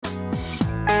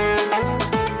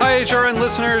HRN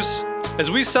listeners.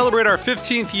 As we celebrate our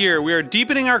 15th year, we are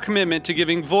deepening our commitment to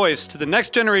giving voice to the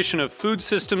next generation of food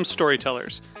systems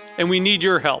storytellers, and we need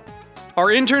your help. Our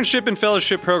internship and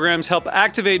fellowship programs help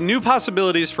activate new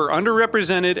possibilities for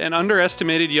underrepresented and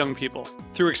underestimated young people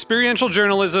through experiential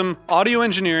journalism, audio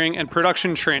engineering, and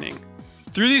production training.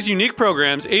 Through these unique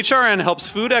programs, HRN helps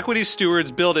food equity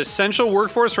stewards build essential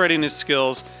workforce readiness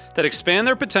skills that expand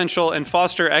their potential and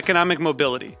foster economic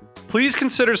mobility. Please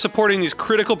consider supporting these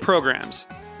critical programs.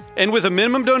 And with a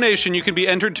minimum donation, you can be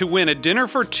entered to win a dinner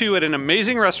for two at an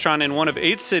amazing restaurant in one of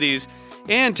 8 cities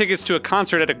and tickets to a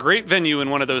concert at a great venue in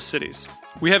one of those cities.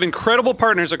 We have incredible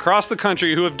partners across the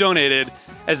country who have donated,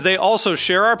 as they also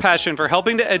share our passion for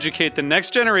helping to educate the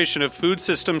next generation of food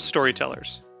systems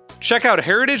storytellers. Check out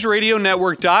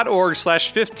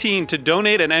heritageradionetwork.org/15 to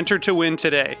donate and enter to win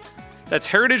today. That's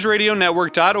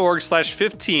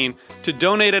heritageradionetwork.org/15 to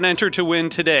donate and enter to win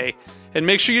today. And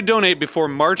make sure you donate before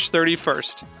March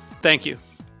 31st. Thank you.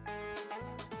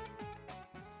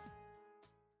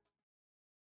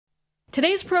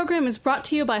 Today's program is brought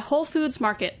to you by Whole Foods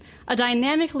Market, a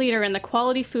dynamic leader in the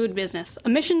quality food business, a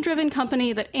mission-driven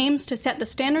company that aims to set the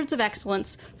standards of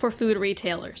excellence for food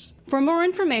retailers. For more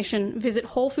information, visit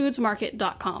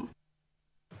WholeFoodsMarket.com.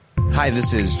 Hi,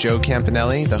 this is Joe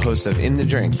Campanelli, the host of In the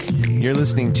Drink. You're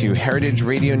listening to Heritage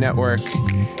Radio Network,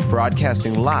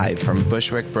 broadcasting live from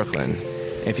Bushwick, Brooklyn.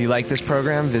 If you like this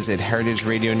program, visit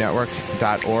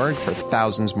heritageradionetwork.org for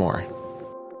thousands more.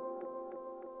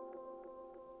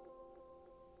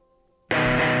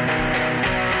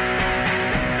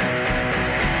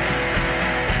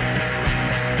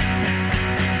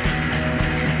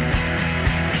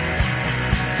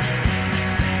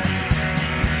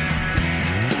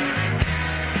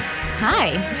 Hi,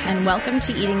 and welcome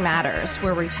to Eating Matters,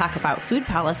 where we talk about food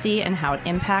policy and how it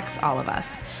impacts all of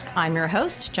us. I'm your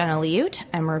host, Jenna Liute,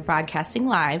 and we're broadcasting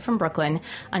live from Brooklyn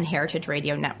on Heritage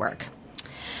Radio Network.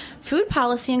 Food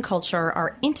policy and culture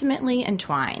are intimately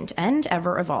entwined and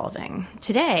ever-evolving.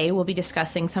 Today, we'll be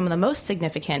discussing some of the most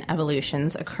significant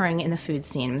evolutions occurring in the food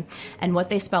scene and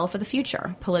what they spell for the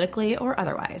future, politically or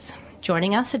otherwise.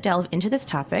 Joining us to delve into this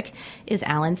topic is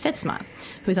Alan Sytsma,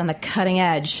 who's on the cutting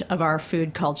edge of our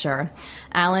food culture.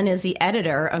 Alan is the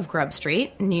editor of Grub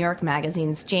Street, New York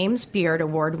Magazine's James Beard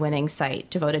Award-winning site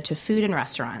devoted to food and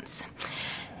restaurants.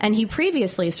 And he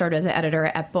previously served as an editor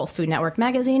at both Food Network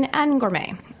Magazine and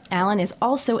Gourmet. Alan is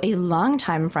also a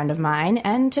longtime friend of mine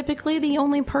and typically the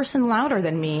only person louder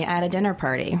than me at a dinner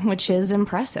party, which is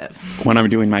impressive. When I'm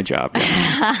doing my job.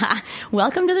 Yes.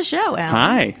 Welcome to the show, Alan.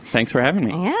 Hi. Thanks for having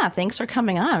me. Yeah, thanks for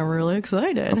coming on. I'm really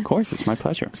excited. Of course. It's my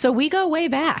pleasure. So we go way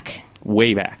back.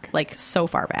 Way back. Like so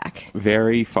far back.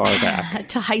 Very far back.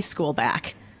 To high school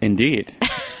back. Indeed.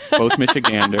 Both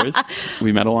Michiganders.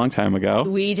 We met a long time ago.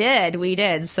 We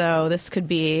did. So this could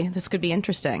be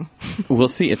interesting. We'll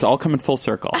see. It's all coming full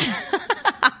circle.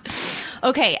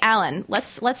 Okay, Alan,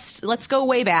 let's go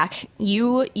way back.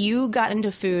 You got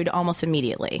into food almost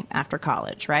immediately after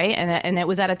college, right? And it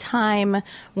was at a time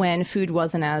when food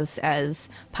wasn't as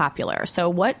popular. So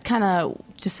what kind of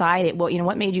decided?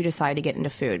 What made you decide to get into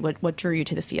food? What drew you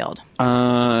to the field?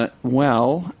 I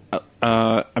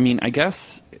mean, I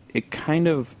guess it kind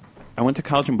of. I went to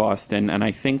college in Boston, and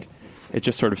I think it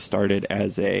just sort of started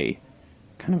as a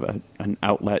kind of an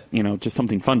outlet, just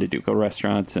something fun to do, go to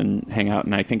restaurants and hang out.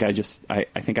 And I think I just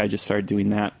started doing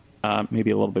that maybe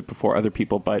a little bit before other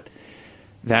people, but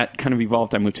that kind of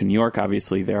evolved. I moved to New York.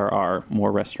 Obviously, there are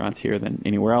more restaurants here than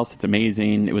anywhere else. It's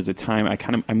amazing. It was a time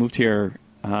I moved here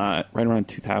right around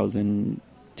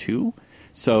 2002.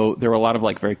 So there were a lot of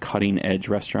very cutting edge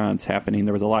restaurants happening.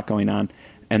 There was a lot going on.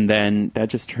 And then that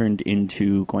just turned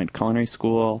into going to culinary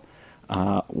school,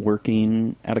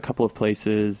 working at a couple of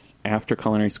places after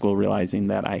culinary school, realizing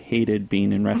that I hated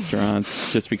being in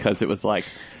restaurants just because it was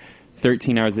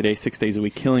 13 hours a day, 6 days a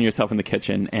week, killing yourself in the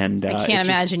kitchen. And I can't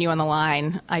imagine you on the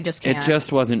line. I just can't. It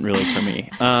just wasn't really for me.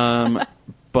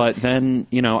 But then,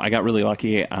 I got really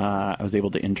lucky. I was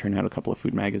able to intern at a couple of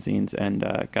food magazines and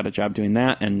got a job doing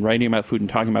that and writing about food and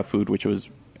talking about food, which was,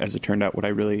 as it turned out, what I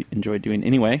really enjoyed doing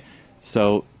anyway.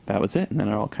 So that was it, and then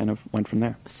it all kind of went from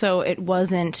there. So it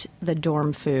wasn't the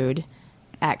dorm food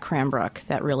at Cranbrook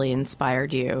that really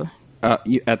inspired you? At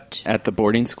the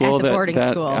boarding school? At the boarding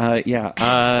school.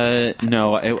 Yeah.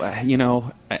 No,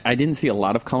 I didn't see a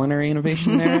lot of culinary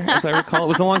innovation there, as I recall. It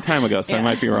was a long time ago, so I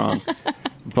might be wrong.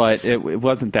 But it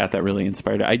wasn't that really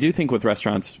inspired it. I do think with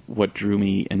restaurants, what drew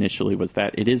me initially was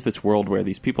that it is this world where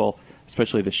these people,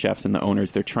 especially the chefs and the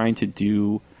owners, they're trying to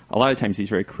do a lot of times these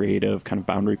very creative, kind of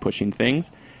boundary-pushing things.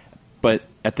 But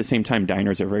at the same time,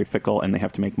 diners are very fickle and they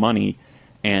have to make money.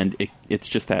 And it's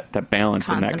just that balance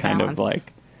and that kind of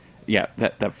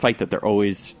that fight that they're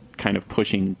always kind of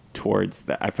pushing towards,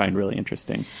 that I find really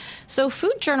interesting. So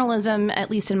food journalism, at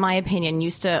least in my opinion,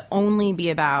 used to only be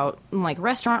about like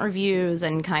restaurant reviews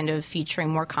and kind of featuring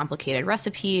more complicated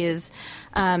recipes.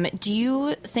 Do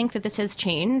you think that this has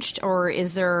changed, or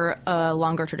is there a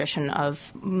longer tradition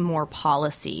of more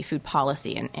policy, food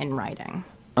policy in writing?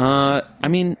 I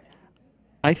mean,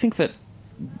 I think that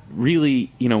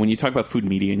really, when you talk about food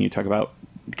media and you talk about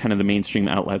kind of the mainstream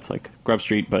outlets like Grub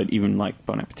Street, but even like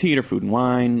Bon Appetit or Food and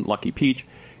Wine, Lucky Peach,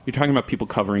 you're talking about people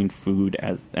covering food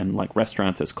and like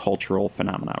restaurants as cultural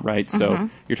phenomena, right? So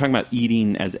you're talking about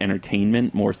eating as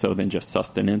entertainment more so than just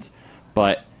sustenance.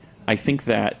 But I think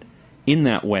that in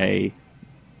that way,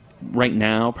 right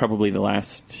now, probably the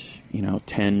last,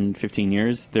 10, 15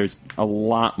 years, there's a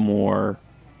lot more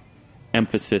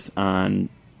emphasis on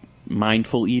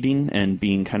mindful eating and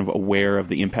being kind of aware of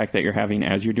the impact that you're having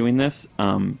as you're doing this.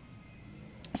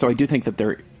 So I do think that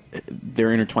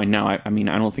they're intertwined now. I mean,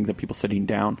 I don't think that people sitting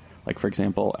down, like for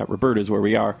example at Roberta's where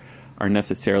we are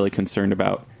necessarily concerned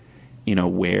about,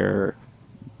 where,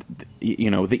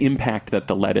 the impact that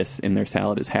the lettuce in their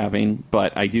salad is having.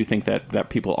 But I do think that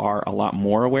people are a lot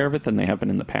more aware of it than they have been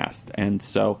in the past. And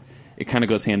so it kind of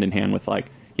goes hand in hand with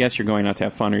like, yes, you're going out to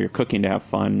have fun or you're cooking to have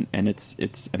fun, and it's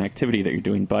an activity that you're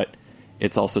doing, but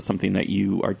it's also something that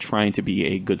you are trying to be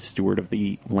a good steward of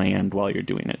the land while you're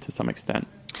doing it to some extent.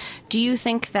 Do you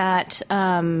think that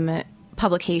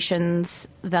publications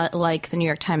that like the New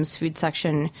York Times food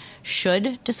section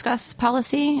should discuss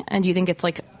policy? And do you think it's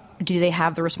like, do they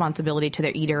have the responsibility to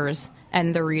their eaters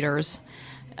and their readers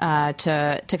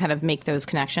to kind of make those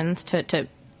connections to,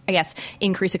 I guess,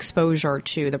 increase exposure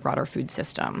to the broader food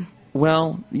system?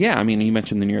 Well, yeah. I mean, you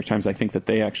mentioned the New York Times. I think that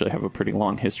they actually have a pretty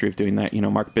long history of doing that.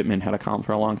 Mark Bittman had a column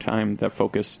for a long time that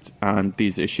focused on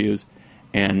these issues,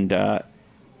 and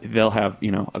they'll have,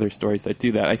 other stories that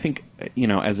do that. I think,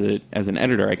 as an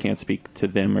editor, I can't speak to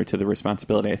them or to the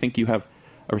responsibility. I think you have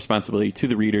a responsibility to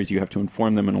the readers. You have to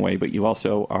inform them in a way, but you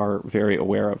also are very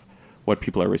aware of what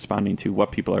people are responding to,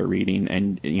 what people are reading,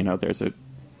 and, there's a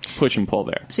push and pull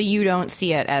there. So you don't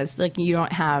see it as, like, you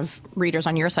don't have readers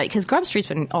on your site? Because Grub Street's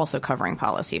been also covering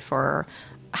policy for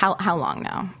how long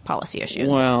now? Policy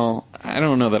issues? Well, I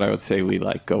don't know that I would say we,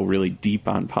 go really deep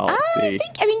on policy.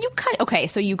 Okay,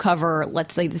 so you cover,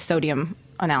 let's say, the sodium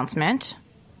announcement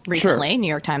recently. Sure. New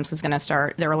York Times is going to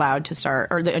start, they're allowed to start,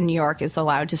 or New York is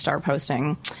allowed to start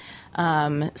posting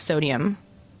sodium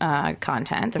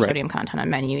content, their sodium content on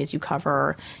menus. You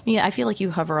cover, I feel like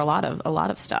you cover a lot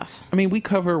of stuff. I mean, we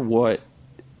cover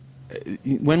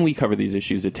when we cover these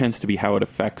issues, it tends to be how it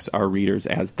affects our readers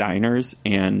as diners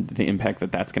and the impact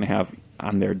that that's going to have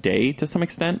on their day to some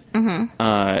extent.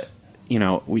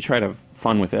 Mm-hmm. We try to have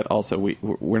fun with it. Also,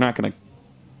 we're not going to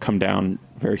come down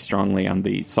very strongly on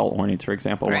the salt warnings, for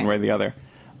example, one way or the other.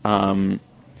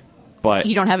 But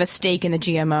you don't have a stake in the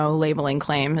GMO labeling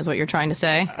claim, is what you're trying to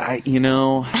say?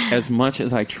 As much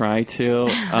as I try to,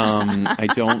 I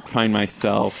don't find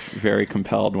myself very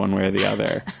compelled one way or the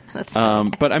other.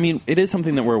 But I mean, it is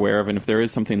something that we're aware of, and if there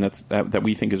is something that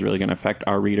we think is really going to affect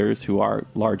our readers who are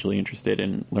largely interested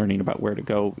in learning about where to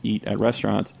go eat at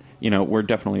restaurants, we're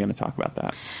definitely going to talk about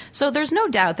that. So there's no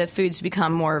doubt that food's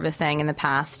become more of a thing in the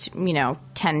past,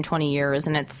 10, 20 years,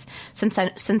 and it's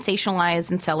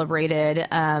sensationalized and celebrated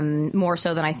more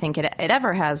so than I think it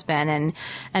ever has been.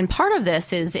 And part of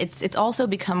this is it's also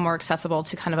become more accessible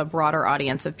to kind of a broader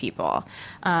audience of people.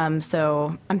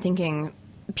 So I'm thinking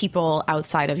people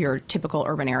outside of your typical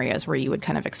urban areas where you would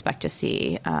kind of expect to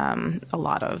see a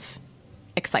lot of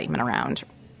excitement around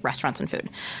restaurants and food.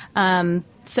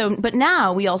 But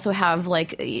now we also have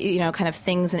kind of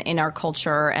things in our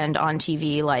culture and on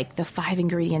TV, like the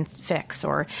 5-ingredient fix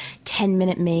or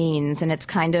 10-minute mains. And it's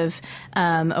kind of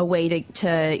a way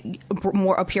to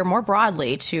appear more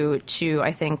broadly to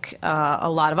I think, a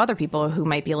lot of other people who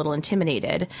might be a little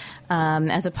intimidated,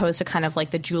 as opposed to kind of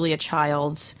like the Julia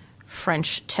Child's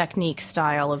French technique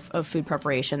style of food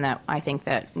preparation that I think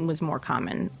that was more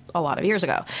common a lot of years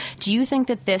ago. Do you think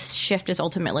that this shift is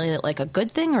ultimately like a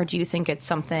good thing, or do you think it's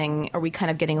something, are we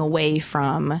kind of getting away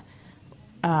from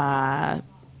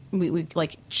we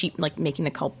like cheap, like making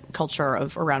the culture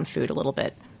of around food a little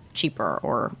bit cheaper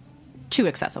or too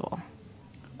accessible?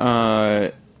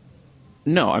 No,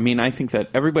 I mean, I think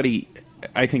that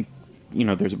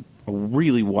there's a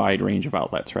really wide range of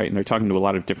outlets, right? And they're talking to a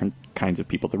lot of different kinds of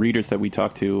people. The readers that we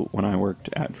talk to when I worked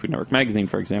at Food Network Magazine,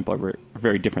 for example, are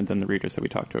very different than the readers that we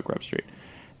talk to at Grub Street.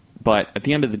 But at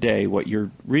the end of the day, what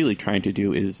you're really trying to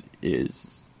do is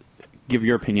give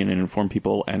your opinion and inform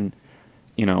people and,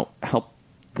 help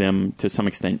them to some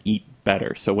extent eat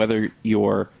better. So whether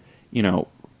you're,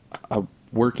 a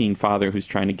working father who's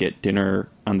trying to get dinner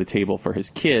on the table for his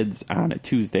kids on a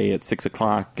Tuesday at 6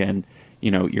 o'clock, and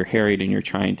you're harried and you're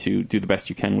trying to do the best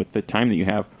you can with the time that you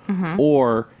have,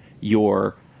 or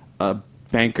you're a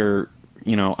banker,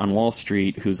 on Wall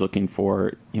Street who's looking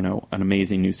for, an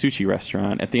amazing new sushi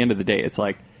restaurant. At the end of the day, it's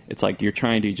like you're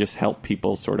trying to just help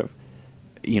people sort of,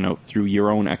 through your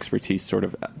own expertise, sort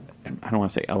of, I don't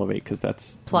want to say elevate because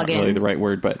that's not really the right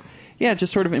word, but yeah,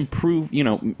 just sort of improve,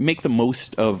 make the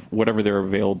most of whatever their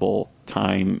available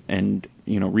time and,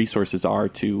 resources are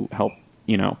to help,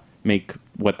 make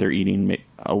what they're eating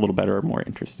a little better or more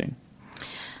interesting.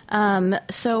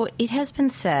 So it has been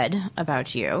said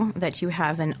about you that you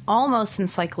have an almost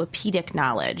encyclopedic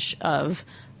knowledge of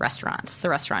restaurants, the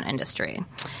restaurant industry.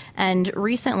 And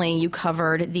recently you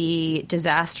covered the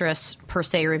disastrous Per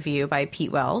Se review by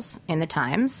Pete Wells in the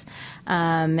Times.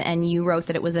 And you wrote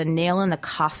that it was a nail in the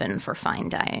coffin for fine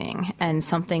dining and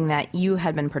something that you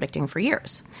had been predicting for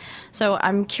years. So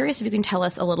I'm curious if you can tell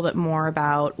us a little bit more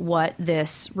about what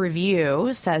this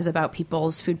review says about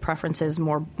people's food preferences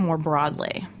more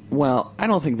broadly. Well, I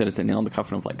don't think that it's a nail in the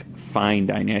coffin of like fine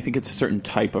dining. I think it's a certain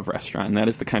type of restaurant, and that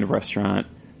is the kind of restaurant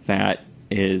that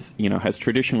is, has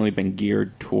traditionally been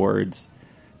geared towards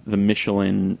the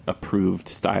Michelin-approved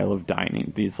style of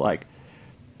dining. These,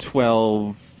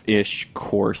 12-ish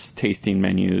course tasting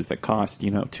menus that cost,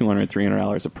 $200,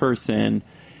 $300 a person.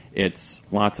 It's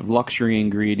lots of luxury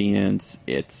ingredients.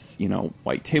 It's,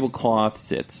 white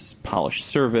tablecloths. It's polished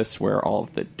service where all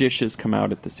of the dishes come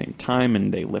out at the same time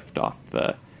and they lift off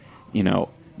the,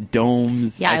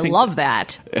 domes. Yeah, I love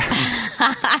that.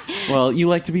 Well, you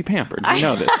like to be pampered. We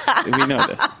know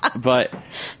this. But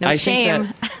no I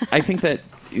shame. think that,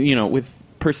 with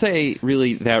Per Se,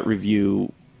 really that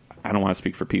review, I don't want to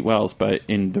speak for Pete Wells, but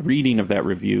in the reading of that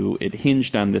review, it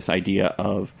hinged on this idea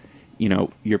of,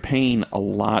 you're paying a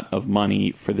lot of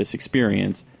money for this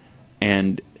experience,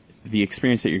 and the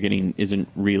experience that you're getting isn't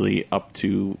really up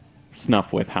to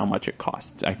snuff with how much it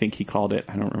costs. I think he called it,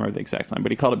 I don't remember the exact line,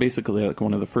 but he called it basically like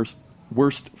one of the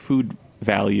worst food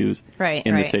values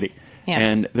in the city. Yeah.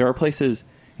 And there are places,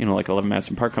 like 11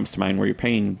 Madison Park comes to mind, where you're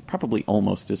paying probably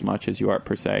almost as much as you are at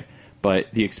Per Se, but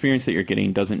the experience that you're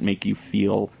getting doesn't make you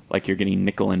feel like you're getting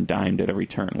nickel and dimed at every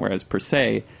turn. Whereas Per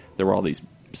Se, there were all these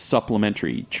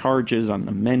supplementary charges on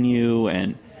the menu,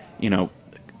 and,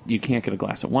 you can't get a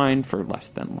glass of wine for less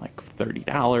than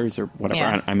 $30 or whatever.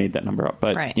 Yeah. I made that number up,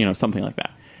 but something like that.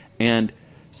 And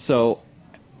so,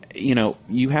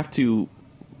 you have to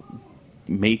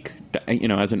make,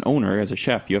 as an owner, as a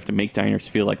chef, you have to make diners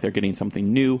feel like they're getting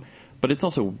something new, but it's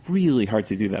also really hard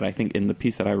to do that. I think in the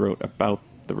piece that I wrote about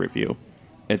the review,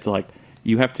 it's like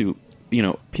you have to,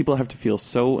 people have to feel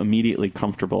so immediately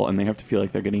comfortable, and they have to feel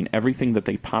like they're getting everything that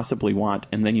they possibly want,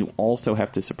 and then you also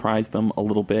have to surprise them a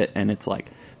little bit, and it's like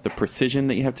the precision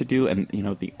that you have to do, and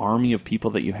the army of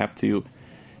people that you have to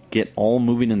get all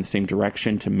moving in the same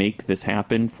direction to make this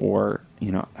happen for,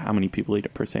 how many people eat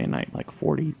at Per Se a night?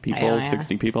 40 people,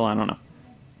 60 people? I don't know.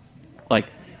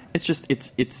 It's just,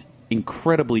 it's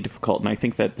incredibly difficult, and I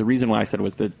think that the reason why I said it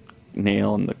was the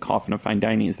nail in the coffin of fine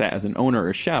dining is that as an owner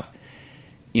or chef,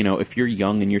 if you're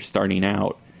young and you're starting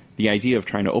out, the idea of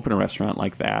trying to open a restaurant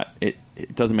like that, it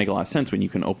doesn't make a lot of sense when you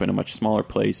can open a much smaller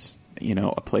place,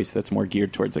 a place that's more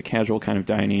geared towards a casual kind of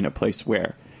dining, a place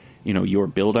where, your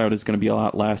build out is going to be a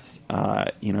lot less,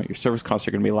 your service costs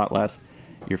are going to be a lot less,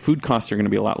 your food costs are going to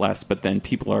be a lot less, but then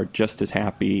people are just as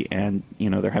happy and,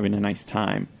 they're having a nice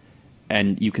time,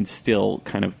 and you can still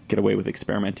kind of get away with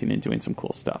experimenting and doing some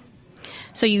cool stuff.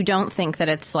 So you don't think that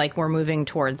it's like we're moving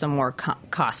towards a more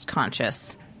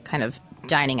cost-conscious kind of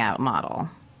dining out model?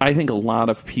 I think a lot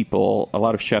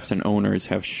of chefs and owners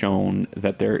have shown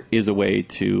that there is a way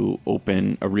to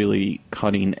open a really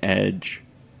cutting-edge,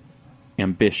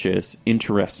 ambitious,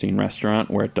 interesting restaurant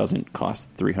where it doesn't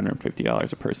cost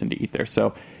 $350 a person to eat there.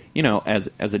 So, as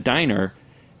a diner,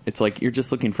 it's like you're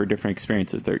just looking for different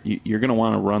experiences. You're going to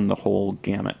want to run the whole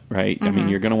gamut, right? Mm-hmm. I mean,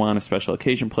 you're going to want a special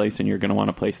occasion place, and you're going to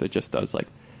want a place that just does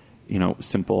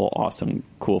simple, awesome,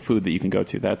 cool food that you can go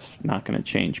to. That's not going to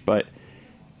change. But,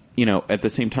 at the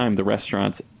same time, the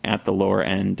restaurants at the lower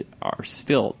end are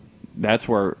still, that's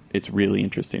where it's really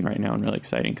interesting right now and really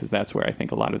exciting, because that's where I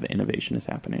think a lot of the innovation is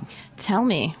happening. Tell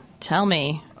me.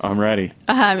 I'm ready.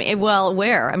 Well,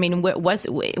 where? I mean,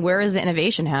 where is the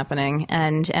innovation happening?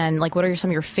 And what are some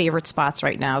of your favorite spots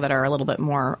right now that are a little bit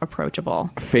more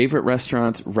approachable? Favorite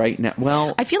restaurants right now?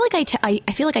 Well, I feel like I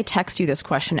feel like I text you this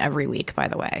question every week. By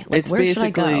the way, it's where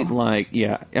basically should I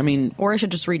go? Or I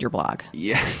should just read your blog.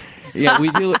 Yeah,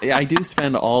 we do. I do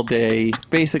spend all day,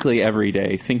 basically every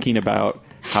day, thinking about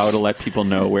how to let people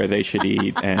know where they should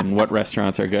eat and what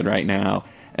restaurants are good right now.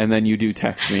 And then you do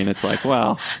text me, and it's like,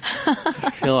 well, I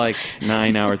feel like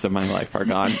 9 hours of my life are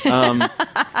gone.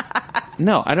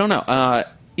 No, I don't know.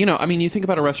 You think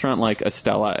about a restaurant like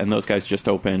Estella, and those guys just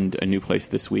opened a new place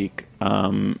this week.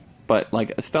 But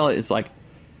like Estella is like,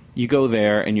 you go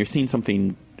there and you're seeing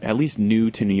something at least new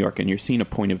to New York, and you're seeing a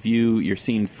point of view. You're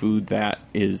seeing food that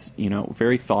is,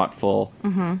 very thoughtful,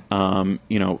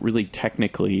 really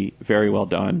technically very well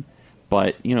done.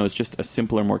 But, it's just a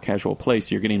simpler, more casual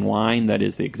place. You're getting wine that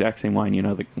is the exact same wine.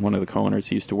 One of the co-owners,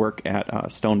 he used to work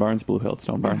at Stone Barns, Blue Hill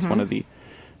Stone Barns, one of the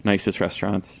nicest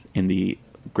restaurants in the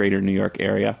greater New York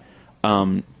area.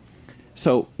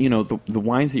 So, the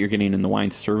wines that you're getting and the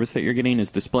wine service that you're getting is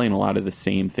displaying a lot of the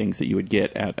same things that you would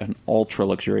get at an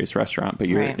ultra-luxurious restaurant. But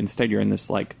instead you're in this,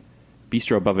 like,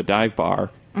 bistro above a dive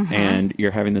bar, and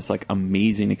you're having this, like,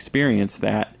 amazing experience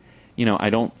that,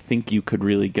 I don't think you could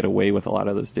really get away with a lot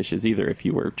of those dishes either if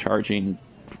you were charging,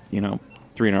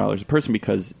 $300 a person,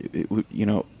 because, it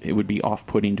would be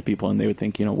off-putting to people, and they would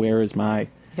think, where is my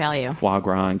value foie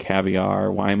gras and caviar?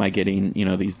 Why am I getting,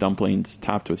 these dumplings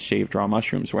topped with shaved raw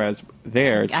mushrooms? Whereas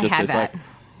there, it's just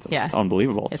it's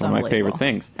unbelievable. It's one of my favorite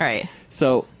things. All right.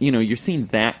 So, you're seeing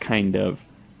that kind of,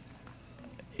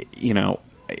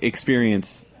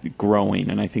 experience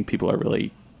growing, and I think people are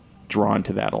really drawn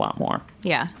to that a lot more.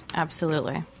 Yeah,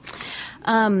 absolutely.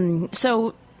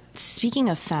 So speaking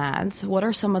of fads, what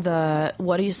are some of the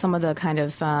kind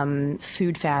of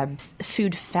food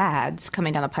fads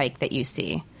coming down the pike that you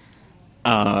see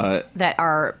that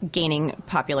are gaining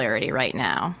popularity right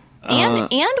now? And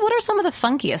what are some of the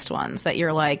funkiest ones that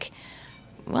you're like,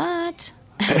 what?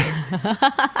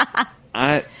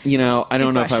 I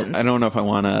don't know if I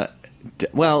want to.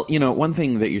 Well, one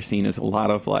thing that you're seeing is a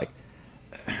lot of, like,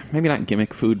 maybe not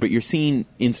gimmick food, but you're seeing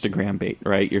Instagram bait,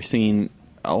 right? You're seeing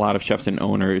a lot of chefs and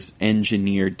owners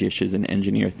engineer dishes and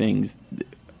engineer things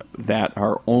that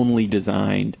are only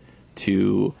designed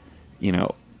to,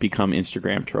 become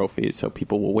Instagram trophies. So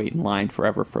people will wait in line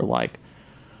forever for, like,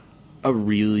 a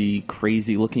really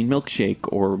crazy looking milkshake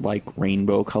or, like,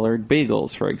 rainbow colored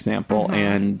bagels, for example.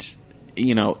 And,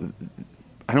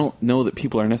 I don't know that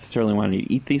people are necessarily wanting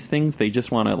to eat these things. They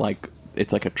just want to, like,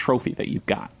 it's like a trophy that you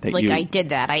got. I did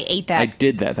that. I ate that. I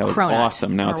did that. That was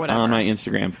awesome. Now it's on my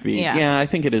Instagram feed. Yeah, I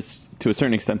think it is, to a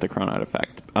certain extent, the cronut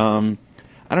effect. I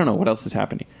don't know what else is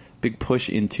happening. Big push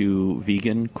into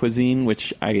vegan cuisine,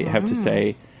 which I have to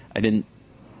say,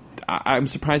 I'm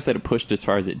surprised that it pushed as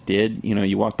far as it did.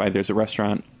 You walk by, there's a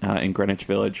restaurant in Greenwich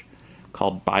Village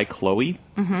called By Chloe,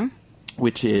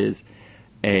 which is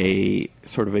a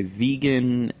sort of a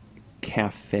vegan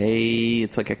cafe.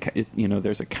 It's like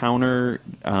there's a counter.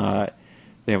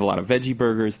 They have a lot of veggie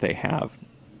burgers. They have,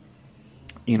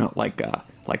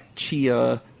 like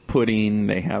chia pudding.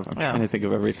 They have, I'm trying to think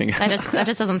of everything. That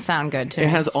just doesn't sound good to me. It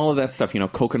has all of that stuff,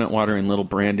 coconut water and little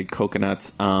branded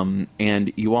coconuts.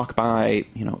 And you walk by,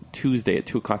 Tuesday at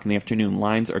 2:00 in the afternoon,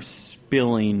 lines are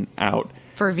spilling out.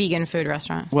 For a vegan food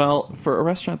restaurant? Well, for a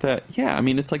restaurant that,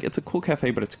 it's a cool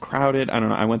cafe, but it's crowded. I don't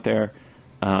know. I went there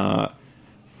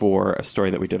for a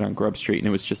story that we did on Grub Street, and it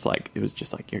was just like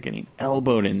you're getting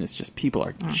elbowed in. It's just people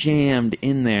are jammed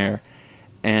in there,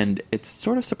 and it's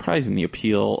sort of surprising, the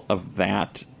appeal of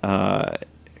that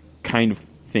kind of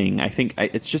thing. I think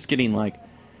it's just getting like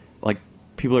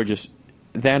people are just,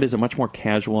 that is a much more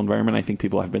casual environment. I think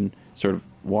people have been sort of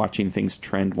watching things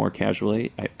trend more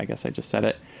casually. I guess I just said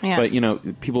it. Yeah. But,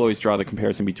 people always draw the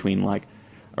comparison between, like,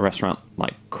 a restaurant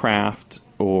like Kraft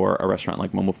or a restaurant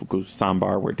like Momofuku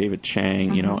Sambar, where David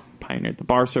Chang, pioneered the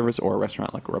bar service, or a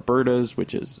restaurant like Roberta's,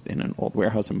 which is in an old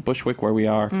warehouse in Bushwick where we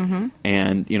are,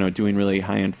 and, doing really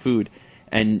high-end food.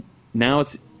 And now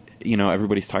it's,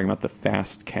 everybody's talking about the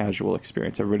fast casual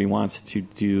experience. Everybody wants to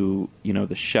do,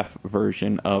 the chef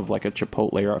version of, like, a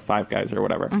Chipotle or a Five Guys or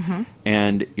whatever.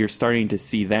 And you're starting to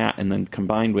see that, and then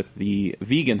combined with the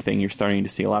vegan thing, you're starting to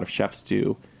see a lot of chefs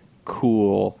do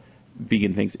cool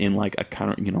vegan things in, like, a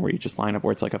counter, where you just line up,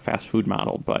 where it's like a fast food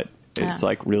model, but it's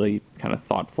like really kind of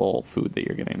thoughtful food that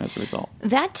you're getting as a result.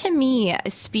 That, to me,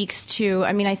 speaks to,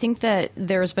 I think that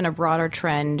there's been a broader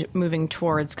trend moving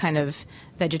towards kind of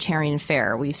vegetarian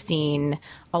fare. We've seen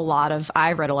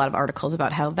I've read a lot of articles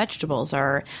about how vegetables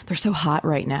they're so hot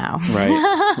right now.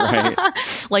 Right.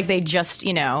 Like they just,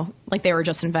 like they were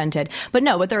just invented. But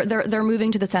no, but they're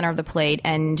moving to the center of the plate,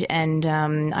 and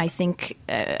I think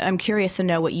I'm curious to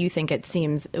know what you think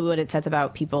what it says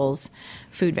about people's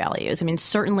food values.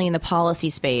 Certainly in the policy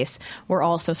space, we're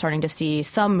also starting to see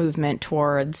some movement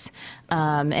towards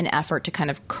an effort to kind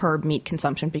of curb meat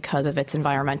consumption because of its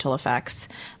environmental effects,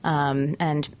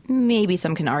 and maybe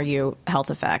some can argue health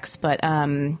effects. But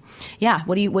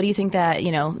what do you think that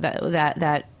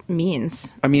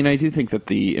means. I mean, I do think that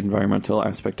the environmental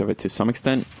aspect of it to some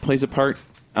extent plays a part.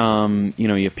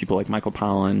 You have people like Michael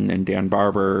Pollan and Dan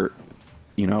Barber,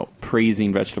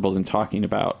 praising vegetables and talking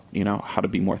about, how to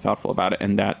be more thoughtful about it.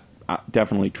 And that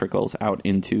definitely trickles out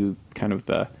into kind of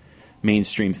the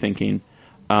mainstream thinking.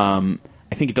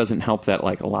 I think it doesn't help that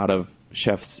like a lot of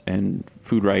chefs and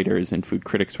food writers and food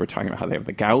critics were talking about how they have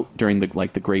the gout during the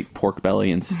great pork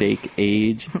belly and steak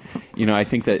age. I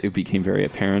think that it became very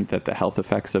apparent that the health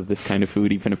effects of this kind of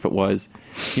food, even if it was,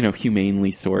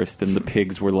 humanely sourced and the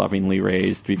pigs were lovingly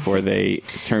raised before they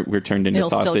were turned into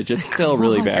sausage, it's still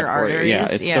really bad for you. Yeah,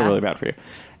 it's still really bad for you.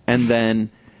 And then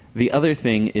the other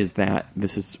thing is that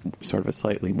this is sort of a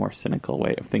slightly more cynical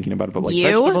way of thinking about it, but like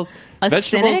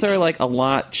vegetables are like a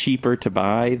lot cheaper to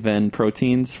buy than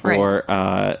proteins for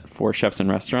chefs and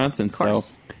restaurants. And so,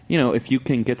 if you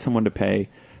can get someone to pay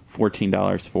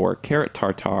 $14 for carrot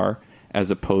tartare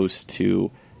as opposed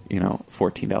to,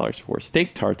 $14 for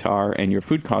steak tartare, and your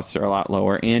food costs are a lot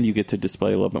lower and you get to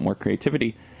display a little bit more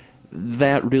creativity,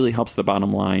 that really helps the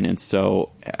bottom line. And so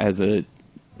as a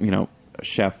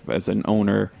chef, as an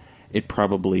owner, it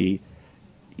probably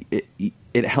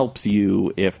it helps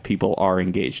you if people are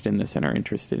engaged in this and are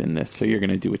interested in this. So you're going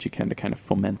to do what you can to kind of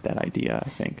foment that idea, I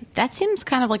think. That seems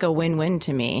kind of like a win-win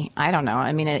to me. I don't know.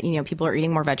 I mean, people are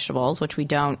eating more vegetables, which we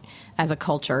don't, as a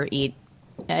culture, eat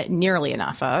nearly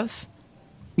enough of.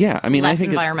 Yeah, I mean, less I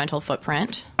think environmental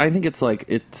footprint. I think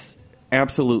it's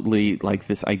absolutely like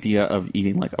this idea of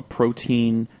eating like a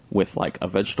protein with like a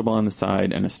vegetable on the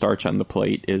side and a starch on the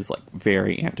plate is like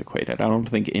very antiquated. I don't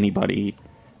think anybody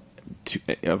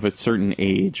of a certain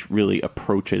age really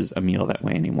approaches a meal that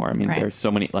way anymore. I mean, there's so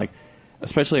many, like,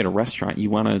 especially at a restaurant, you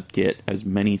want to get as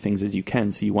many things as you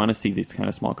can. So you want to see these kind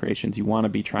of small creations. You want to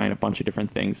be trying a bunch of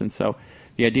different things. And so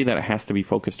the idea that it has to be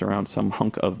focused around some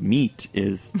hunk of meat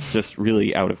is just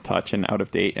really out of touch and out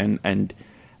of date. And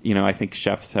I think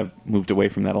chefs have moved away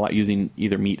from that a lot, using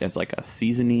either meat as like a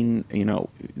seasoning.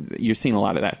 You're seeing a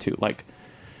lot of that too. Like,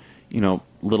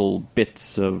 little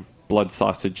bits of blood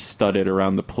sausage studded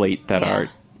around the plate that are,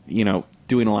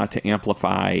 doing a lot to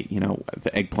amplify,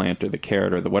 the eggplant or the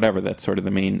carrot or the whatever. That's sort of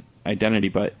the main identity.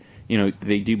 But,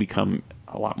 they do become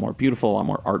a lot more beautiful, a lot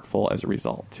more artful as a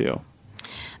result too.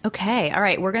 Okay. All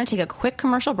right. We're going to take a quick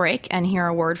commercial break and hear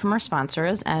a word from our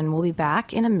sponsors, and we'll be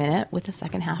back in a minute with the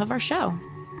second half of our show.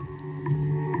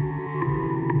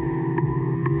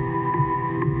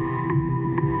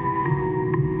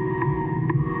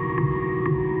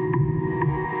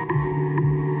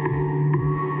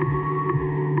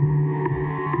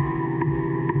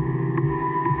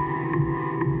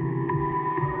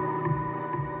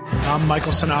 I'm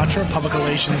Michael Sinatra, Public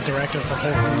Relations Director for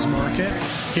Whole Foods Market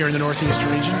here in the Northeast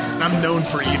region. I'm known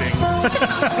for eating.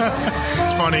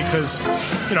 It's funny because,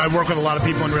 I work with a lot of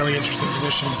people in really interesting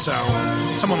positions. So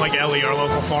someone like Ellie, our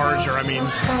local forager,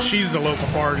 she's the local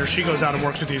forager. She goes out and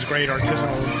works with these great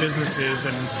artisanal businesses.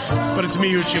 But it's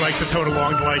me who she likes to tote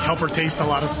along to help her taste a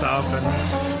lot of stuff.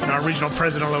 And our regional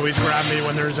president will always grab me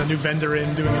when there's a new vendor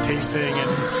in doing a tasting. And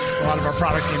a lot of our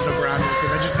product teams will grab me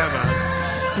because I just have a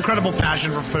incredible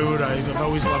passion for food. I've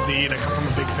always loved to eat. I come from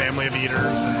a big family of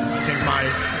eaters, and I think my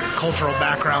cultural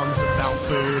background's about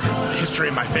food. The history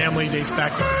of my family dates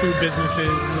back to food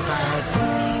businesses in the past,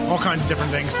 all kinds of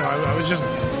different things. So I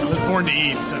was born to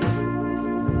eat. So.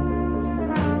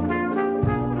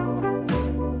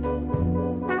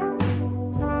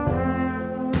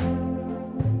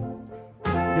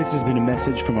 This has been a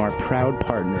message from our proud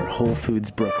partner, Whole Foods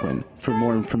Brooklyn. For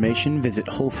more information, visit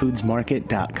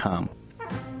WholeFoodsMarket.com.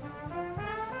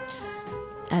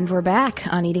 And we're back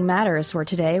on Eating Matters, where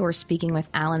today we're speaking with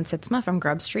Alan Sytsma from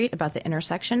Grub Street about the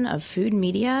intersection of food,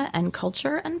 media, and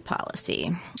culture and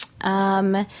policy.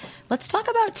 Let's talk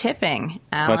about tipping,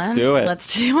 Alan.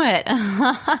 Let's do it.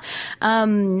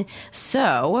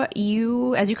 So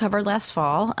as you covered last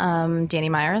fall, Danny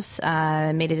Myers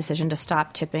made a decision to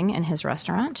stop tipping in his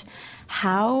restaurant.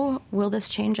 How will this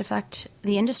change affect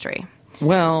the industry?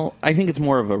 Well, I think it's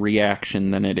more of a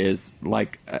reaction than it is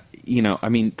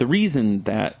the reason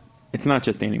that it's not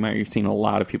just Danny Meyer, you've seen a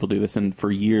lot of people do this, and for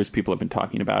years people have been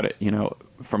talking about it.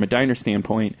 From a diner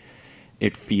standpoint,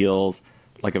 it feels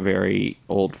like a very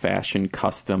old-fashioned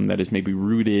custom that is maybe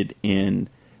rooted in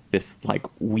this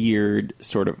weird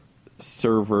sort of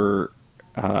server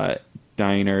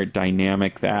diner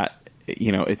dynamic that,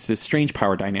 it's this strange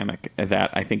power dynamic that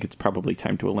I think it's probably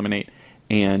time to eliminate.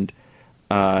 And,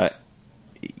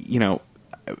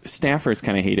 staffers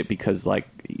kind of hate it because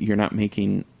you're not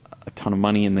making a ton of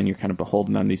money, and then you're kind of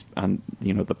beholden on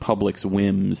the public's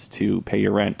whims to pay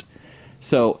your rent.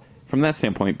 So from that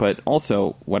standpoint, but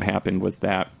also what happened was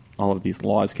that all of these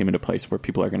laws came into place where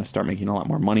people are going to start making a lot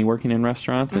more money working in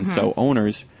restaurants. And so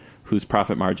owners whose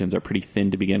profit margins are pretty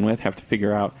thin to begin with have to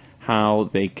figure out how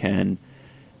they can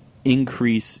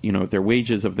increase, their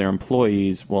wages of their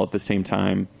employees while at the same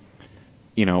time,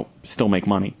 still make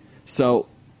money. So,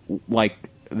 like,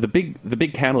 the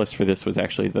big catalyst for this was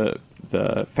actually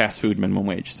the fast food minimum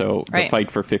wage. So the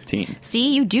fight for 15.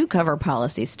 See, you do cover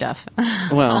policy stuff.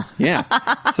 Well, yeah.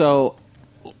 So,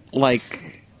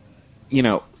 like,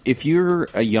 if you're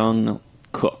a young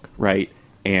cook, right,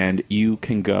 and you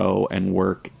can go and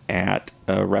work at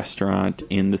a restaurant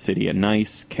in the city, a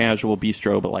nice casual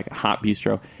bistro, but like a hot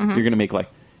bistro, you're going to make like,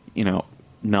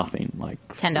 nothing, like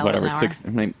 $10 whatever, an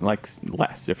hour. like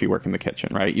less if you work in the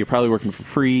kitchen, right? You're probably working for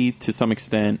free to some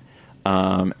extent,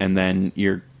 and then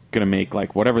you're going to make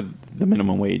like whatever the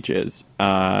minimum wage is.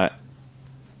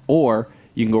 Or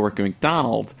you can go work at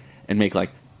McDonald's and make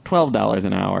like $12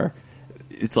 an hour.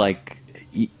 It's like,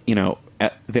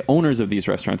 the owners of these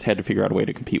restaurants had to figure out a way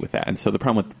to compete with that. And so the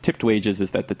problem with tipped wages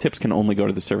is that the tips can only go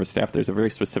to the service staff. There's a very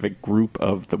specific group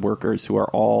of the workers who are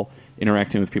all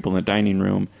interacting with people in the dining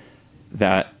room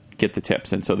that get the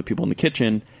tips. And so the people in the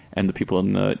kitchen and the people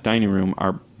in the dining room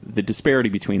the disparity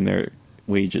between their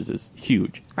wages is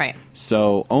huge. Right.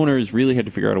 So owners really had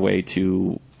to figure out a way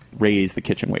to raise the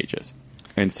kitchen wages.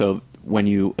 And so when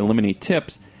you eliminate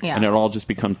tips and it all just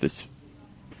becomes this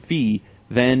fee,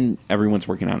 then everyone's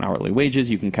working on hourly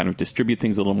wages. You can kind of distribute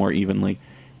things a little more evenly.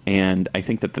 And I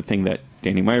think that the thing that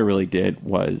Danny Meyer really did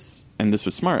was, and this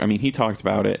was smart, I mean, he talked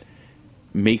about it,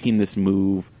 making this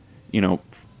move,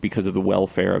 because of the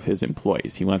welfare of his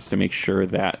employees. He wants to make sure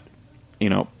that,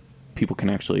 people can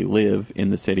actually live in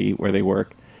the city where they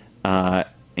work.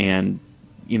 And,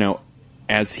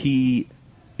 as he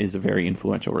is a very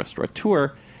influential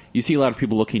restaurateur, you see a lot of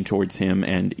people looking towards him.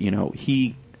 And,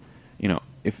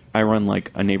 if I run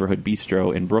like a neighborhood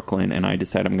bistro in Brooklyn and I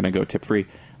decide I'm going to go tip free,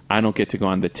 I don't get to go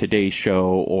on the Today Show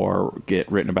or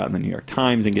get written about in the New York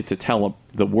Times and get to tell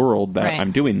the world that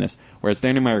I'm doing this. Whereas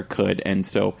Danny Meyer could. And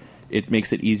so it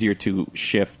makes it easier to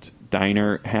shift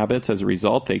diner habits. As a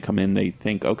result, they come in, they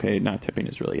think, okay, not tipping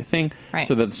is really a thing. Right.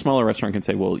 So that the smaller restaurant can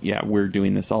say, well, yeah, we're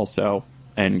doing this also,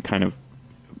 and kind of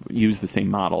use the same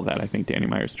model that I think Danny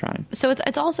Meyer's trying. So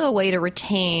it's also a way to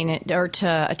retain or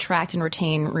to attract and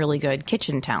retain really good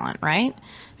kitchen talent, right?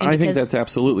 I think that's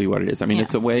absolutely what it is. I mean,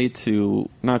 it's a way to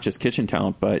not just kitchen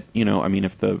talent, but,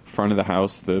 if the front of the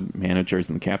house, the managers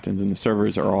and the captains and the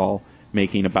servers are all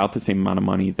making about the same amount of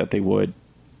money that they would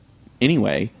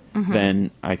anyway,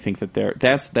 then I think that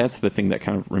that's the thing that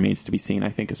kind of remains to be seen. I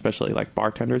think especially like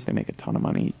bartenders, they make a ton of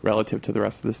money relative to the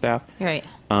rest of the staff. Right.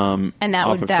 And that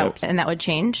would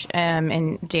change.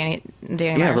 And Danny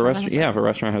if a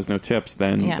restaurant has no tips,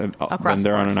 then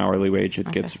they're on an hourly wage.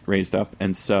 It gets raised up,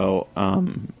 and so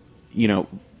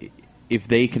if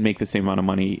they can make the same amount of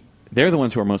money, they're the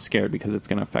ones who are most scared because it's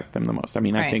going to affect them the most. I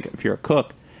mean, I think if you're a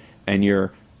cook and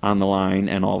you're on the line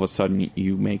and all of a sudden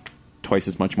you make twice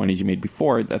as much money as you made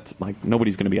before, that's like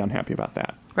nobody's going to be unhappy about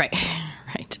that. Right.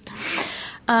 Right.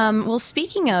 Well,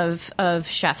 speaking of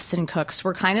chefs and cooks,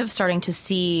 we're kind of starting to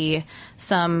see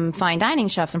some fine dining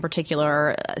chefs in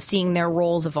particular seeing their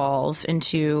roles evolve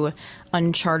into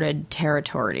uncharted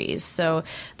territories. So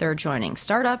they're joining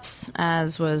startups,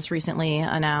 as was recently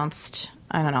announced.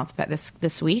 I don't know,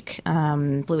 this week.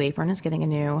 Blue Apron is getting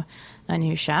a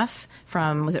new chef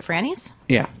from, was it Franny's?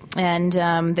 Yeah. And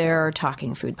they're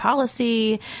talking food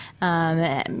policy,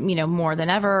 more than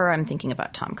ever. I'm thinking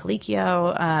about Tom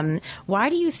Colicchio. Why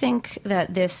do you think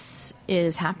that this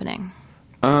is happening?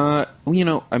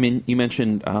 You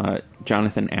mentioned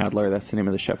Jonathan Adler. That's the name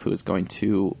of the chef who is going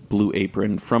to Blue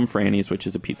Apron from Franny's, which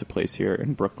is a pizza place here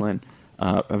in Brooklyn.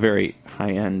 A very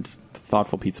high-end,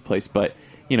 thoughtful pizza place. But,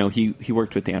 he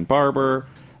worked with Dan Barber.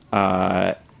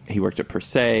 He worked at Per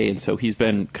Se, and so he's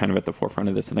been kind of at the forefront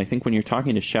of this. And I think when you're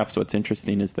talking to chefs, what's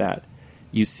interesting is that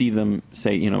you see them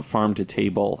say, farm to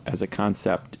table as a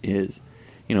concept is,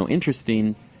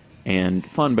 interesting and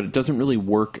fun, but it doesn't really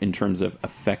work in terms of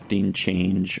affecting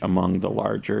change among the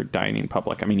larger dining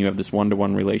public. I mean, you have this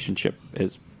one-to-one relationship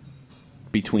is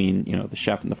between, the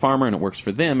chef and the farmer, and it works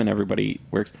for them, and everybody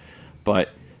works. But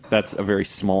that's a very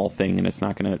small thing, and it's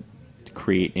not going to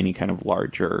create any kind of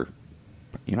larger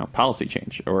policy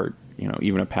change or,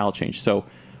 even a PAL change. So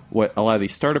what a lot of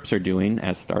these startups are doing,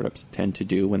 as startups tend to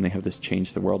do when they have this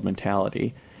change the world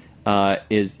mentality,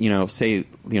 is,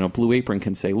 Blue Apron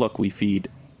can say, look, we feed,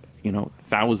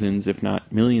 thousands, if not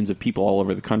millions of people all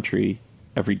over the country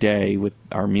every day with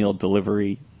our meal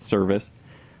delivery service.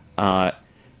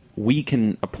 We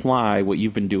can apply what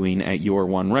you've been doing at your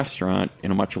one restaurant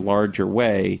in a much larger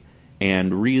way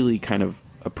and really kind of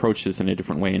approach this in a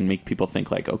different way and make people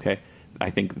think like, okay, I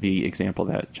think the example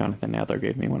that Jonathan Nadler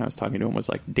gave me when I was talking to him was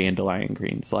like dandelion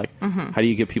greens. Like, how do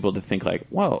you get people to think like,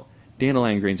 whoa,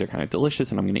 dandelion greens are kind of delicious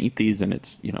and I'm going to eat these and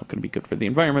it's, going to be good for the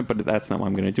environment, but that's not what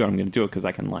I'm going to do. I'm going to do it because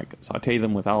I can like saute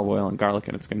them with olive oil and garlic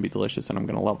and it's going to be delicious and I'm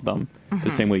going to love them the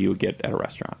same way you would get at a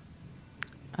restaurant.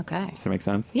 Okay. Does that make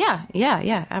sense? Yeah,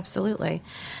 absolutely.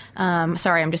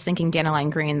 Sorry, I'm just thinking dandelion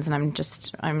greens, and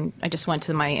I just went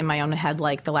to in my own head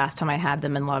like the last time I had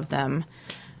them and loved them.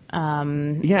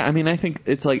 Yeah, I mean, I think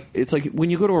it's like when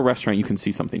you go to a restaurant, you can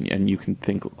see something and you can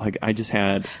think like I just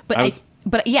had.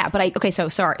 Okay, so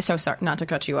sorry, not to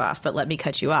cut you off, but let me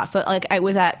cut you off. But like I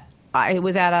was at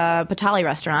a Patali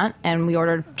restaurant and we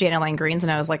ordered dandelion greens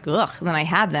and I was like, ugh. And then I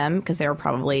had them because they were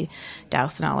probably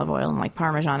doused in olive oil and like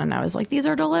Parmesan. And I was like, these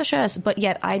are delicious. But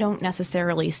yet I don't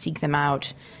necessarily seek them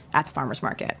out at the farmer's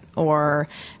market or,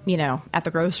 at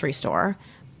the grocery store.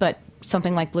 But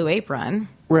something like Blue Apron.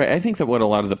 Right. I think that what a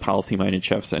lot of the policy-minded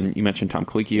chefs, and you mentioned Tom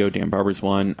Colicchio, Dan Barber's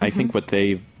one, I think what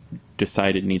they've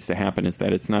decided needs to happen is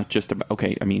that it's not just about,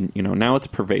 okay, I mean, now it's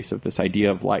pervasive, this idea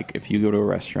of like, if you go to a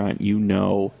restaurant,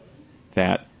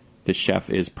 that the chef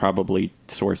is probably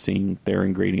sourcing their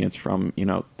ingredients from,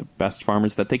 the best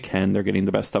farmers that they can. They're getting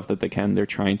the best stuff that they can. They're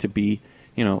trying to be,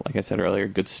 like I said earlier,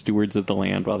 good stewards of the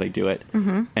land while they do it.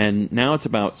 And now it's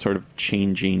about sort of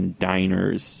changing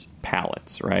diners'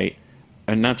 palates, right?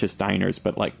 And not just diners,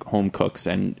 but like home cooks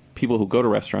and people who go to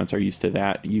restaurants are used to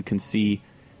that. You can see,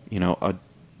 a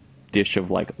dish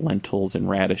of like lentils and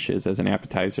radishes as an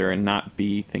appetizer and not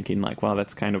be thinking like, well,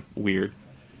 that's kind of weird.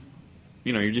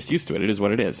 You're just used to it. It is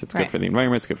what it is. It's good for the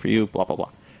environment. It's good for you, blah, blah,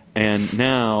 blah. And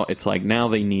now it's like now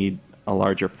they need a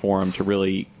larger forum to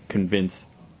really convince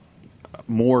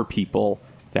more people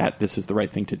that this is the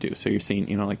right thing to do. So you're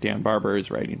seeing, like Dan Barber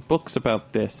is writing books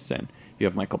about this, and you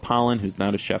have Michael Pollan, who's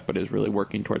not a chef but is really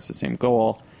working towards the same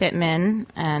goal. Bittman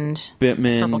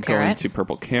going to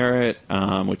Purple Carrot,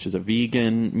 which is a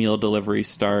vegan meal delivery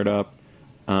startup.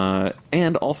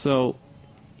 And also,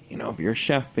 if you're a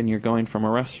chef and you're going from a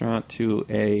restaurant to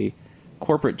a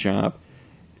corporate job,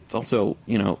 it's also,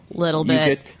 you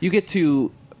get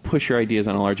to push your ideas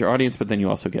on a larger audience, but then you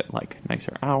also get like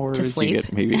nicer hours. To sleep. You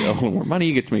get maybe a little more money.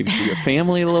 You get to maybe see your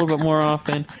family a little bit more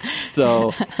often.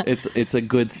 So it's a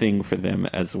good thing for them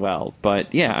as well.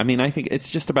 But yeah, I mean, I think it's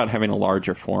just about having a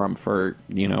larger forum for,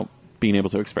 being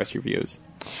able to express your views.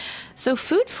 So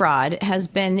food fraud has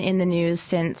been in the news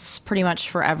since pretty much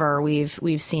forever.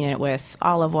 We've seen it with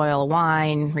olive oil,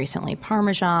 wine, recently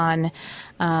Parmesan,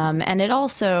 and it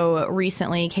also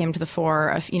recently came to the fore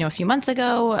a few months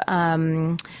ago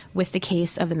with the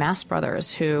case of the Mast brothers,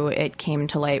 who it came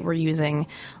to light were using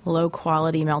low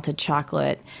quality melted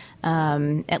chocolate.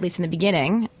 At least in the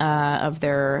beginning of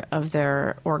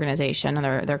their organization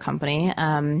and their company,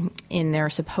 in their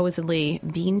supposedly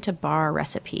bean to bar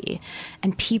recipe,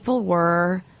 and people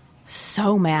were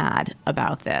so mad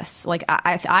about this. Like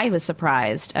I was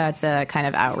surprised at the kind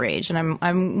of outrage, and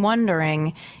I'm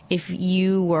wondering if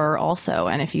you were also,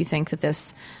 and if you think that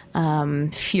this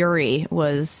fury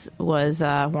was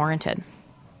warranted.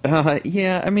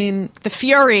 Yeah, I mean... The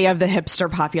fury of the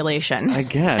hipster population. I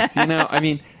guess, I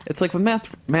mean, it's like with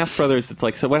Mast Brothers, it's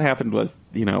like, so what happened was,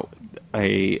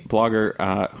 a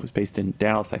blogger who's based in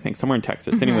Dallas, I think, somewhere in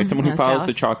Texas. Anyway, someone who follows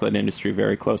the chocolate industry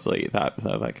very closely,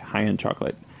 the like high-end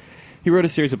chocolate. He wrote a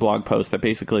series of blog posts that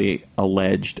basically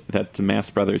alleged that the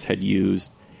Mast Brothers had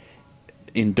used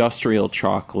industrial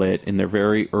chocolate in their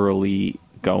very early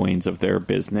goings of their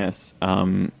business,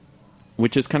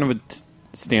 which is kind of a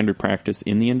standard practice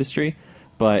in the industry,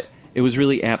 but it was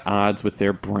really at odds with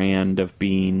their brand of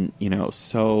being,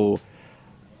 so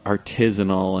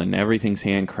artisanal and everything's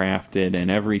handcrafted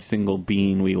and every single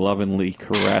bean we lovingly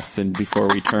caress and before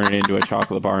we turn it into a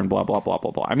chocolate bar and blah, blah, blah, blah,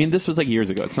 blah. I mean, this was like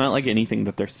years ago. It's not like anything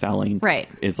that they're selling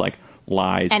is like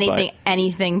lies.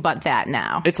 Anything but that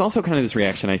now. It's also kind of this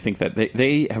reaction, I think, that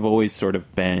they have always sort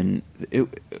of been, it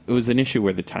was an issue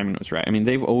where the timing was right. I mean,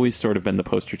 they've always sort of been the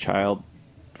poster child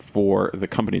the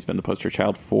company's been the poster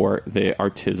child for the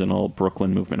artisanal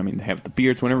Brooklyn movement. I mean, they have the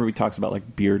beards. Whenever we talks about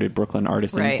like bearded Brooklyn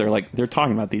artisans, they're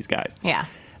talking about these guys. Yeah.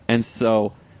 And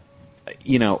so,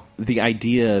 the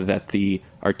idea that the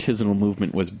artisanal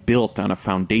movement was built on a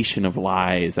foundation of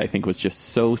lies, I think was just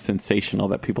so sensational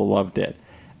that people loved it.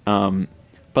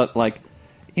 But like,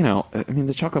 I mean,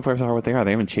 the chocolate bars are what they are.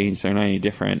 They haven't changed. They're not any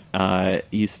different.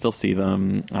 You still see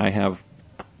them. I have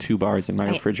 2 bars in my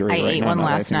refrigerator right now. I ate one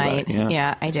last night.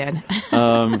 Yeah, I did.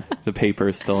 The paper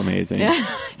is still amazing.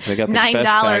 They got the $9 best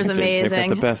packaging. amazing. They've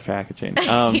got the best packaging.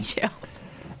 Me too.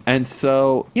 And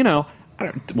so,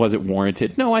 was it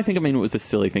warranted? No, I mean, it was a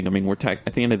silly thing. I mean,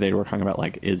 at the end of the day, we're talking about,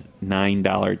 like, is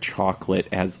 $9 chocolate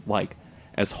as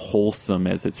wholesome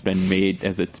as it's been made,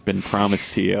 as it's been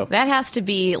promised to you? That has to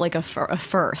be like a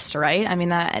first, right? I mean,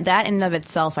 that in and of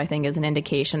itself, I think, is an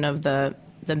indication of the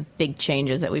big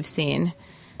changes that we've seen.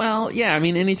 Well, yeah, I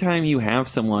mean, anytime you have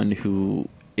someone who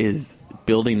is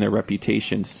building their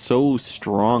reputation so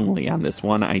strongly on this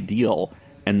one ideal,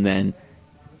 and then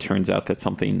turns out that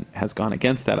something has gone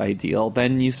against that ideal,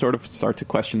 then you sort of start to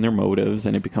question their motives,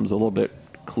 and it becomes a little bit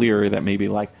clearer that maybe,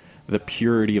 like, the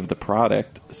purity of the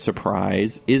product,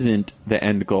 surprise, isn't the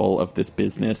end goal of this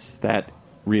business that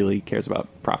really cares about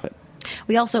profit.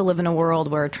 We also live in a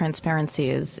world where transparency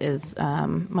is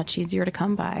much easier to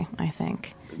come by, I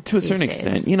think. To a certain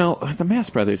extent. You know, the Mass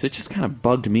Brothers, it just kind of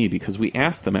bugged me because we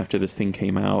asked them after this thing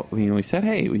came out, you know, we said,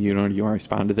 hey, do you want to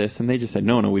respond to this? And they just said,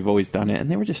 no, we've always done it.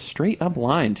 And they were just straight up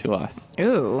lying to us.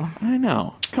 Ooh. I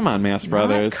know. Come on, Mass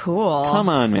Brothers. Not cool. Come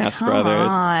on, Mass Brothers.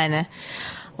 Come on.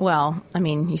 Well, I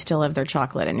mean, you still have their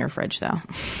chocolate in your fridge, though.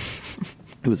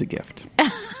 It was a gift.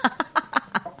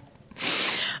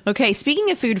 Okay,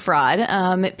 speaking of food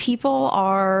fraud, people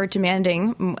are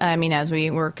demanding, I mean, as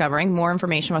we were covering, more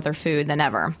information about their food than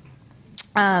ever.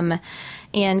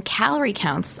 And calorie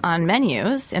counts on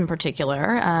menus, in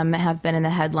particular, have been in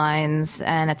the headlines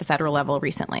and at the federal level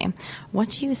recently. What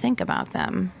do you think about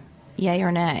them? Yay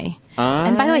or nay?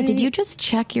 And by the way, did you just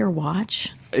check your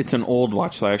watch? It's an old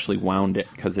watch, so I actually wound it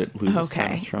because it loses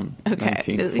time. It's from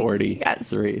 1943. Yes.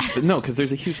 But no, because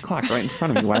there's a huge clock right in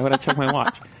front of me. Why would I check my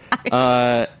watch?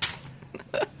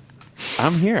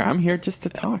 I'm here just to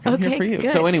talk. I'm here for you.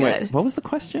 Good, so anyway, good. What was the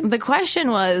question? The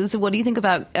question was, what do you think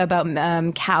about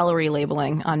calorie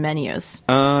labeling on menus?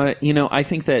 You know, I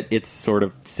think that it's sort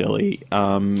of silly.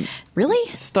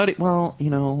 Really? Well, you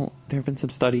know, there have been some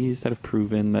studies that have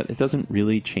proven that it doesn't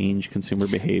really change consumer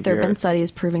behavior. There have been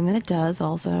studies proving that it does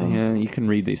also. Yeah, you can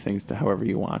read these things to however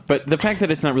you want. But the fact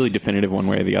that it's not really definitive one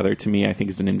way or the other, to me, I think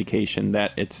is an indication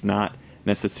that it's not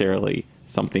necessarily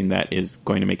something that is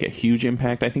going to make a huge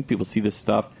impact. I think people see this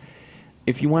stuff.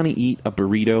 If you want to eat a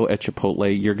burrito at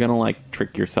Chipotle, you're going to, like,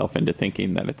 trick yourself into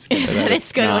thinking that it's good. That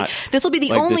it's good. Like, this will be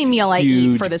the only meal I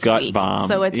eat for this week. Bomb.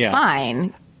 So it's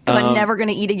fine. Because I'm never going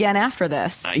to eat again after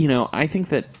this. You know, I think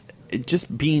that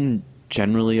just being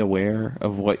generally aware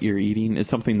of what you're eating is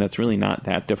something that's really not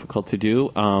that difficult to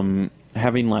do.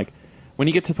 Having, like, when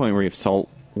you get to the point where you have salt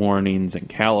warnings and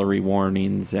calorie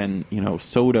warnings and, you know,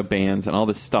 soda bans and all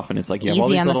this stuff, and it's like you have easy all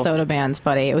these on little... the soda bans,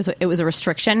 buddy. It was a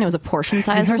restriction. It was a portion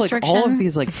size restriction. Like all of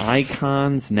these, like,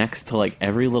 icons next to, like,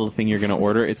 every little thing you're going to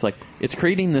order. It's like it's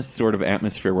creating this sort of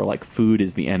atmosphere where, like, food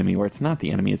is the enemy, where it's not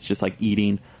the enemy. It's just like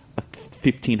eating a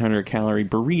 1,500 calorie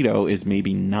burrito is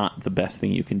maybe not the best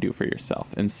thing you can do for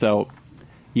yourself. And so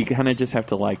you kind of just have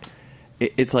to, like,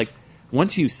 it's like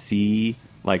once you see,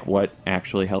 like, what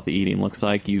actually healthy eating looks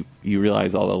like, you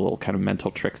realize all the little kind of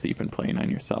mental tricks that you've been playing on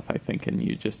yourself, I think, and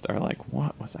you just are like,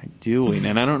 what was I doing?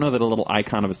 And I don't know that a little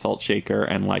icon of a salt shaker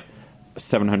and, like,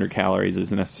 700 calories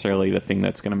is necessarily the thing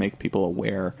that's going to make people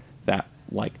aware that,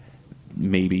 like,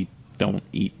 maybe don't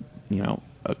eat, you know,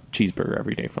 a cheeseburger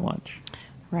every day for lunch.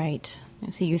 Right.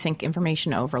 So you think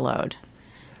information overload?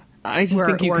 I just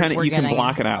think you can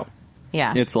block it out.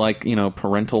 Yeah. It's like, you know,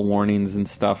 parental warnings and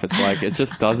stuff. It's like, it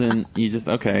just doesn't,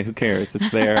 okay, who cares?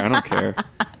 It's there. I don't care.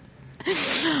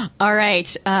 All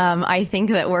right. I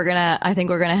think we're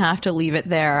gonna have to leave it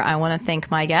there. I want to thank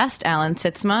my guest, Alan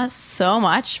Sytsma, so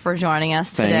much for joining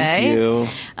us today. Thank you.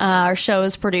 Our show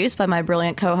is produced by my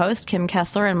brilliant co-host, Kim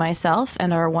Kessler, and myself,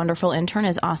 and our wonderful intern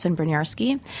is Austin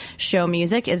Brynjarski. Show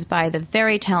music is by the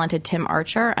very talented Tim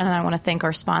Archer, and I want to thank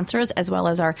our sponsors, as well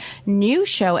as our new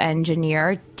show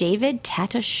engineer, David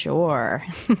Tatashore.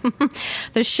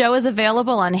 The show is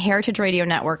available on Heritage Radio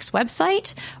Network's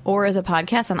website, or as a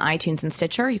podcast on iTunes and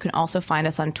Stitcher. You can also find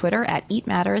us on Twitter at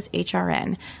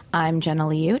EatMattersHRN. I'm Jenna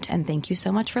Liute, and thank you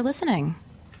so much for listening.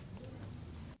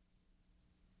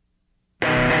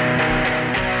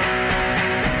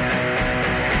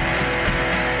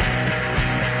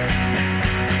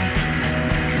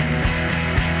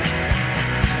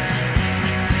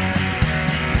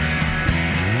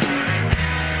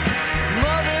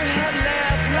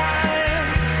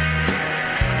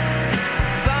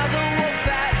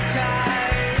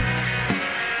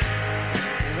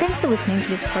 For listening to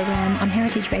this program on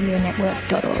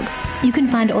heritageradionetwork.org. You can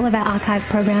find all of our archive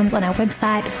programs on our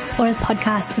website or as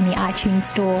podcasts in the iTunes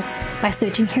store by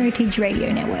searching Heritage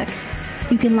Radio Network.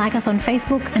 You can like us on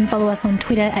Facebook and follow us on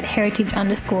Twitter at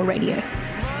 @heritage_radio.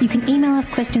 You can email us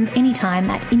questions anytime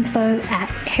at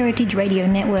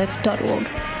info@heritageradionetwork.org.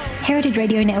 Heritage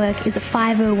Radio Network is a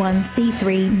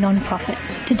 501c3 non-profit.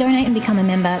 To donate and become a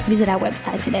member, visit our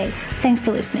website today. Thanks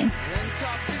for listening.